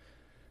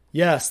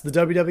 Yes, the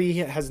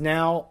WWE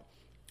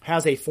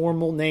has a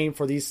formal name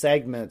for these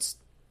segments,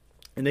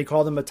 and they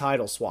call them a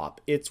title swap.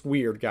 It's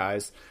weird,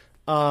 guys.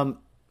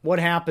 What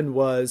happened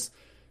was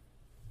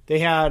they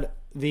had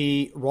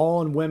the Raw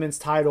and women's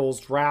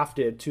titles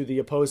drafted to the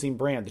opposing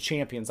brand, the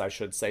champions, I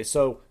should say.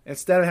 So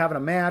instead of having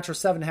a match or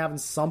having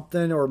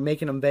something or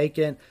making them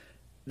vacant,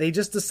 they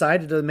just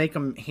decided to make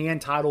them hand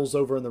titles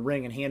over in the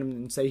ring and hand them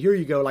and say, here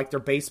you go, like they're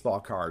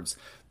baseball cards.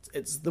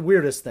 It's the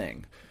weirdest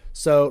thing.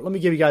 So let me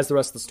give you guys the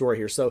rest of the story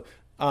here. So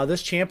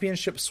this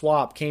championship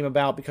swap came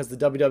about because the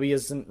WWE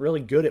isn't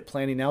really good at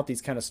planning out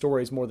these kind of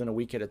stories more than a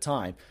week at a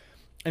time.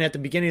 And at the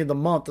beginning of the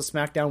month, the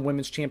SmackDown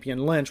Women's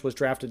Champion Lynch was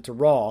drafted to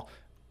Raw,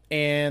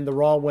 and the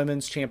Raw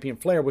Women's Champion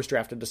Flair was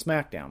drafted to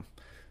SmackDown.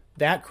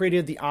 That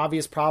created the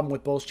obvious problem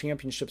with both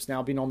championships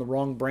now being on the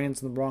wrong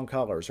brands and the wrong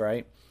colors,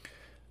 right?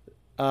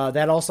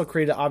 That also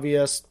created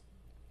obvious...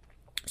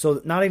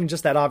 So not even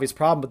just that obvious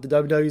problem, but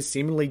the WWE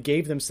seemingly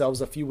gave themselves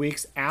a few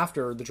weeks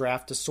after the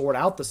draft to sort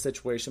out the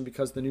situation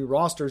because the new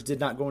rosters did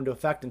not go into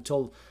effect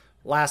until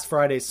last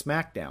Friday's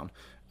SmackDown.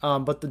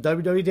 But the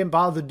WWE didn't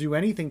bother to do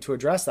anything to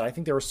address that. I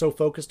think they were so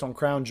focused on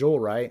Crown Jewel,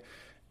 right?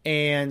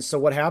 And so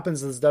what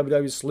happens is the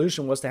WWE's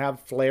solution was to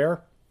have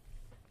Flair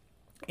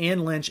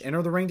and Lynch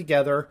enter the ring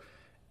together,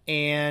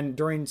 and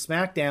during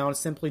SmackDown,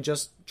 simply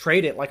just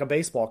trade it like a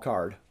baseball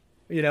card,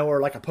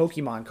 or like a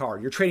Pokemon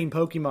card. You're trading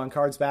Pokemon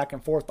cards back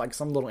and forth like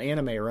some little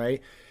anime,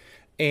 right?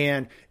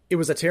 And it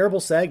was a terrible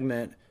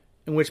segment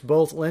in which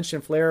both Lynch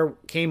and Flair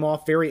came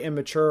off very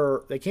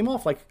immature. They came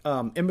off like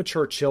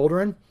immature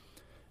children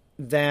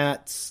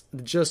that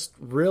just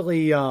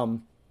really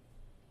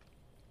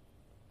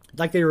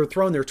like they were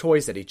throwing their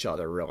toys at each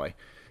other, really.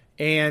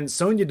 And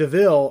Sonya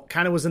Deville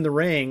kind of was in the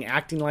ring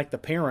acting like the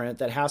parent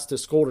that has to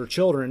scold her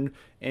children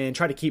and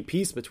try to keep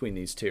peace between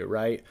these two,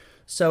 right?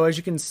 So as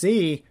you can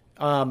see,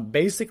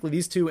 basically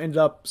these two ended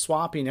up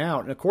swapping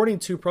out. And according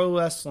to Pro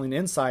Wrestling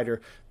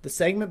Insider, the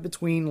segment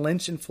between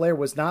Lynch and Flair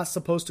was not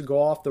supposed to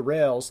go off the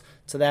rails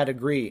to that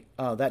degree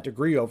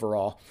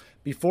overall.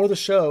 Before the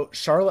show,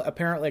 Charlotte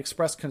apparently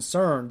expressed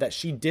concern that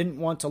she didn't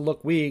want to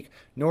look weak,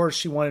 nor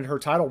she wanted her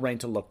title reign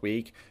to look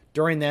weak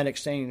during that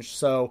exchange.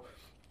 So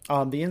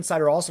the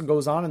Insider also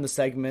goes on in the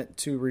segment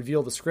to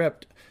reveal the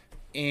script,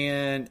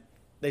 and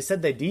they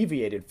said they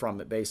deviated from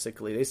it,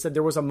 basically. They said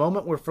there was a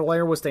moment where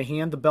Flair was to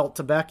hand the belt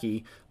to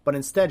Becky, but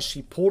instead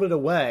she pulled it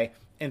away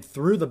and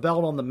threw the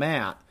belt on the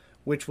mat,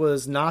 which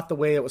was not the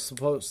way it was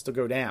supposed to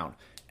go down.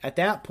 At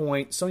that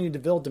point, Sonya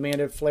Deville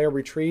demanded Flair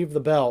retrieve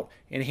the belt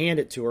and hand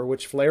it to her,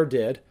 which Flair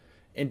did.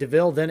 And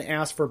Deville then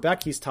asked for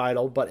Becky's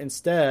title, but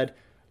instead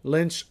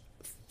Lynch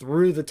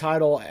threw the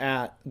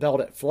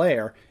belt at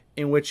Flair,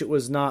 in which it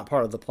was not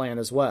part of the plan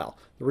as well.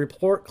 The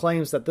report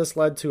claims that this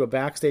led to a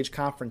backstage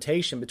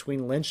confrontation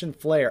between Lynch and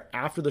Flair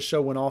after the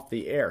show went off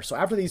the air. So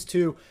after these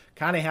two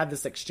kind of had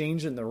this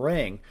exchange in the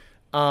ring,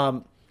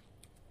 there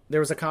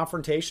was a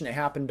confrontation that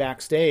happened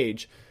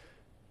backstage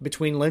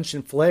between Lynch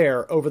and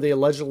Flair over the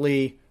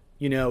allegedly,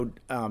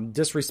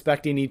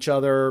 disrespecting each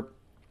other.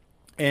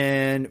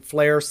 And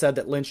Flair said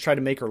that Lynch tried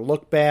to make her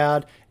look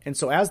bad. And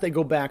so as they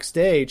go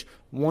backstage,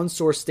 one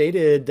source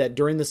stated that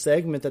during the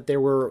segment that there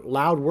were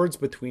loud words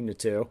between the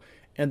two.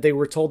 And they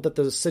were told that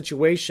the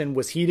situation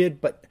was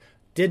heated, but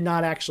did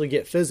not actually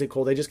get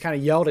physical. They just kind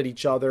of yelled at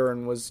each other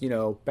and was,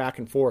 back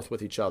and forth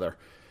with each other.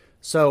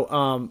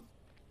 So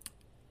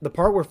the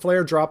part where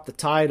Flair dropped the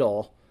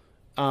title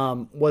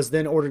was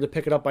then ordered to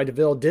pick it up by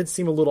Deville did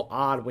seem a little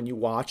odd when you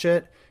watch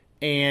it.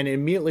 And it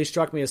immediately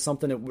struck me as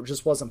something that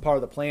just wasn't part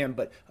of the plan.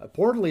 But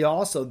reportedly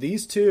also,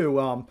 these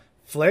two,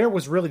 Flair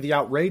was really the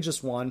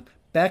outrageous one.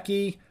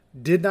 Becky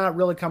did not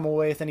really come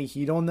away with any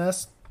heat on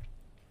this.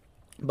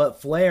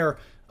 But Flair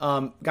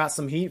got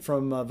some heat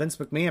from Vince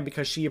McMahon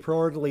because she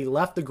reportedly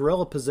left the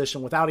gorilla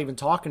position without even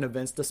talking to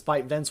Vince,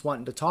 despite Vince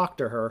wanting to talk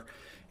to her.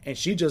 And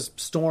she just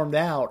stormed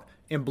out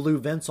and blew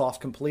Vince off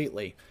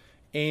completely.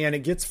 And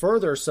it gets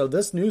further, so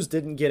this news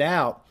didn't get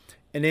out.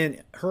 And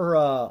then her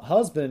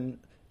husband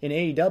in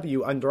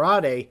AEW,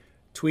 Andrade,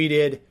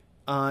 tweeted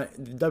the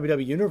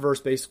WWE Universe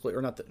basically,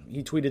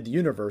 he tweeted the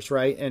Universe,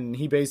 right? And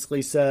he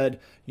basically said,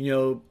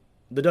 the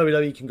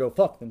WWE can go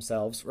fuck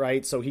themselves,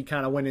 right? So he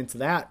kind of went into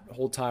that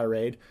whole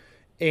tirade.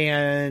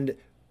 And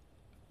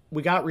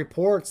we got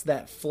reports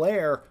that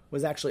Flair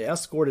was actually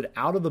escorted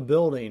out of the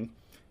building,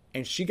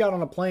 and she got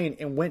on a plane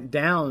and went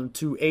down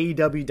to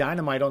AEW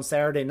Dynamite on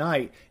Saturday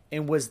night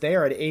and was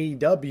there at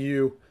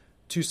AEW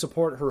to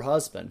support her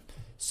husband.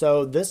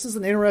 So this is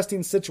an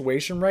interesting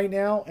situation right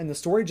now, and the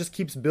story just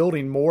keeps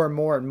building more and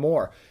more and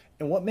more.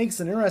 And what makes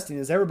it interesting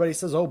is everybody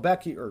says,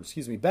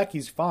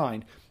 Becky's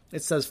fine.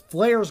 It says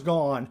Flair's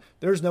gone.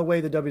 There's no way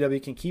the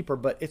WWE can keep her,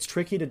 but it's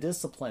tricky to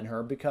discipline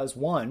her because,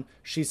 one,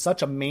 she's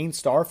such a main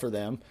star for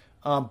them.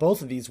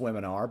 Both of these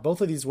women are.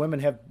 Both of these women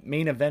have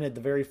main evented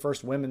the very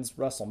first women's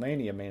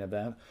WrestleMania main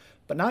event.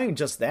 But not even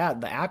just that,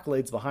 the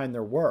accolades behind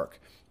their work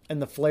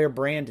and the Flair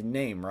brand and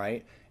name,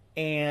 right?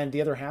 And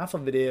the other half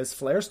of it is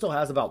Flair still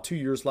has about 2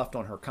 years left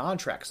on her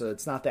contract, so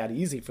it's not that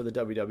easy for the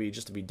WWE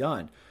just to be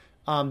done.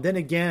 Then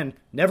again,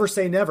 never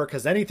say never,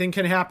 because anything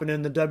can happen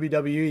in the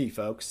WWE,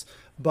 folks.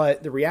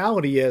 But the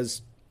reality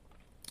is,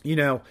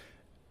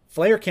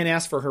 Flair can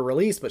ask for her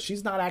release, but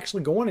she's not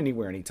actually going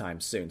anywhere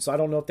anytime soon. So I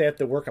don't know if they have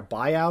to work a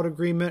buyout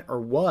agreement or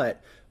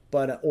what,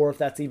 or if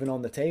that's even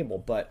on the table.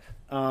 But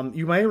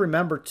you may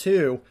remember,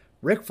 too,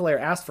 Ric Flair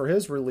asked for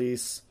his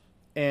release,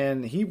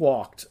 and he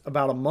walked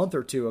about a month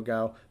or two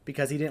ago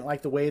because he didn't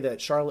like the way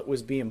that Charlotte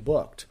was being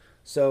booked.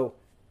 So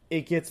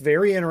it gets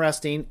very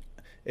interesting.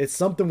 It's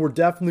something we're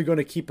definitely going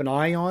to keep an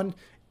eye on,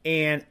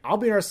 and I'll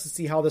be interested to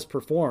see how this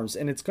performs.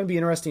 And it's going to be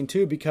interesting,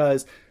 too,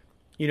 because,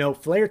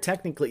 Flair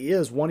technically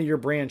is one of your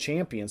brand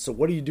champions. So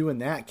what do you do in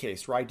that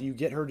case, right? Do you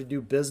get her to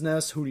do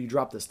business? Who do you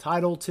drop this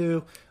title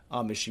to?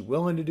 Is she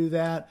willing to do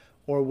that?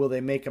 Or will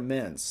they make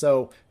amends?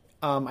 So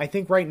I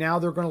think right now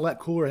they're going to let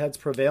cooler heads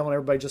prevail, and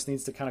everybody just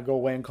needs to kind of go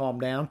away and calm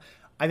down.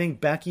 I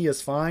think Becky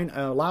is fine.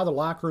 A lot of the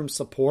locker room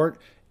support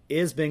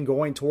has been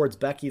going towards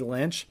Becky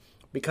Lynch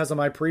because of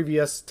my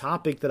previous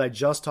topic that I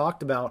just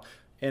talked about,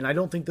 and I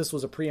don't think this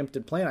was a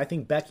preempted plan. I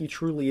think Becky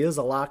truly is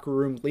a locker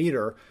room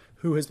leader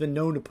who has been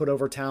known to put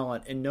over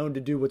talent and known to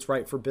do what's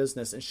right for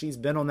business, and she's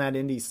been on that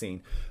indie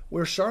scene.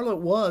 Where Charlotte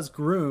was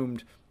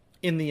groomed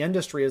in the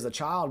industry as a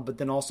child, but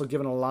then also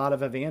given a lot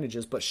of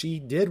advantages. But she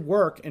did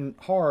work and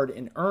hard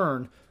and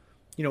earn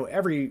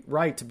every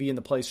right to be in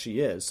the place she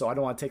is. So I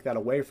don't want to take that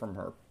away from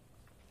her.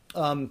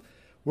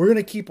 We're going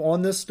to keep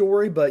on this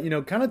story, but,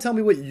 kind of tell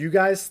me what you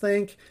guys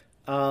think.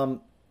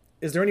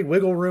 Is there any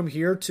wiggle room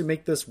here to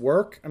make this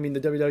work? I mean, the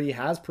WWE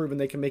has proven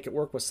they can make it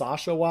work with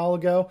Sasha a while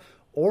ago,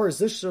 or is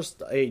this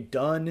just a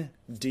done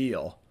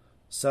deal?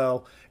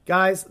 So,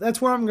 guys,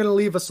 that's where I'm going to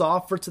leave us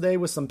off for today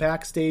with some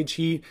backstage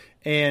heat.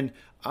 And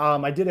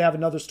I did have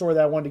another story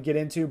that I wanted to get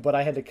into, but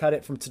I had to cut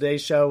it from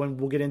today's show, and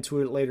we'll get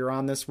into it later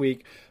on this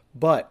week.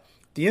 But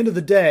at the end of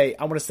the day,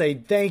 I want to say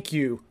thank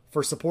you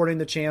for supporting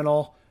the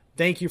channel.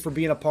 Thank you for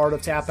being a part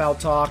of Tap Out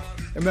Talk.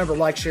 And remember,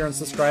 like, share, and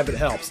subscribe. It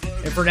helps.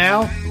 And for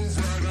now,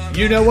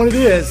 you know what it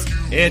is.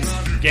 It's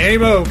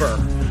game over.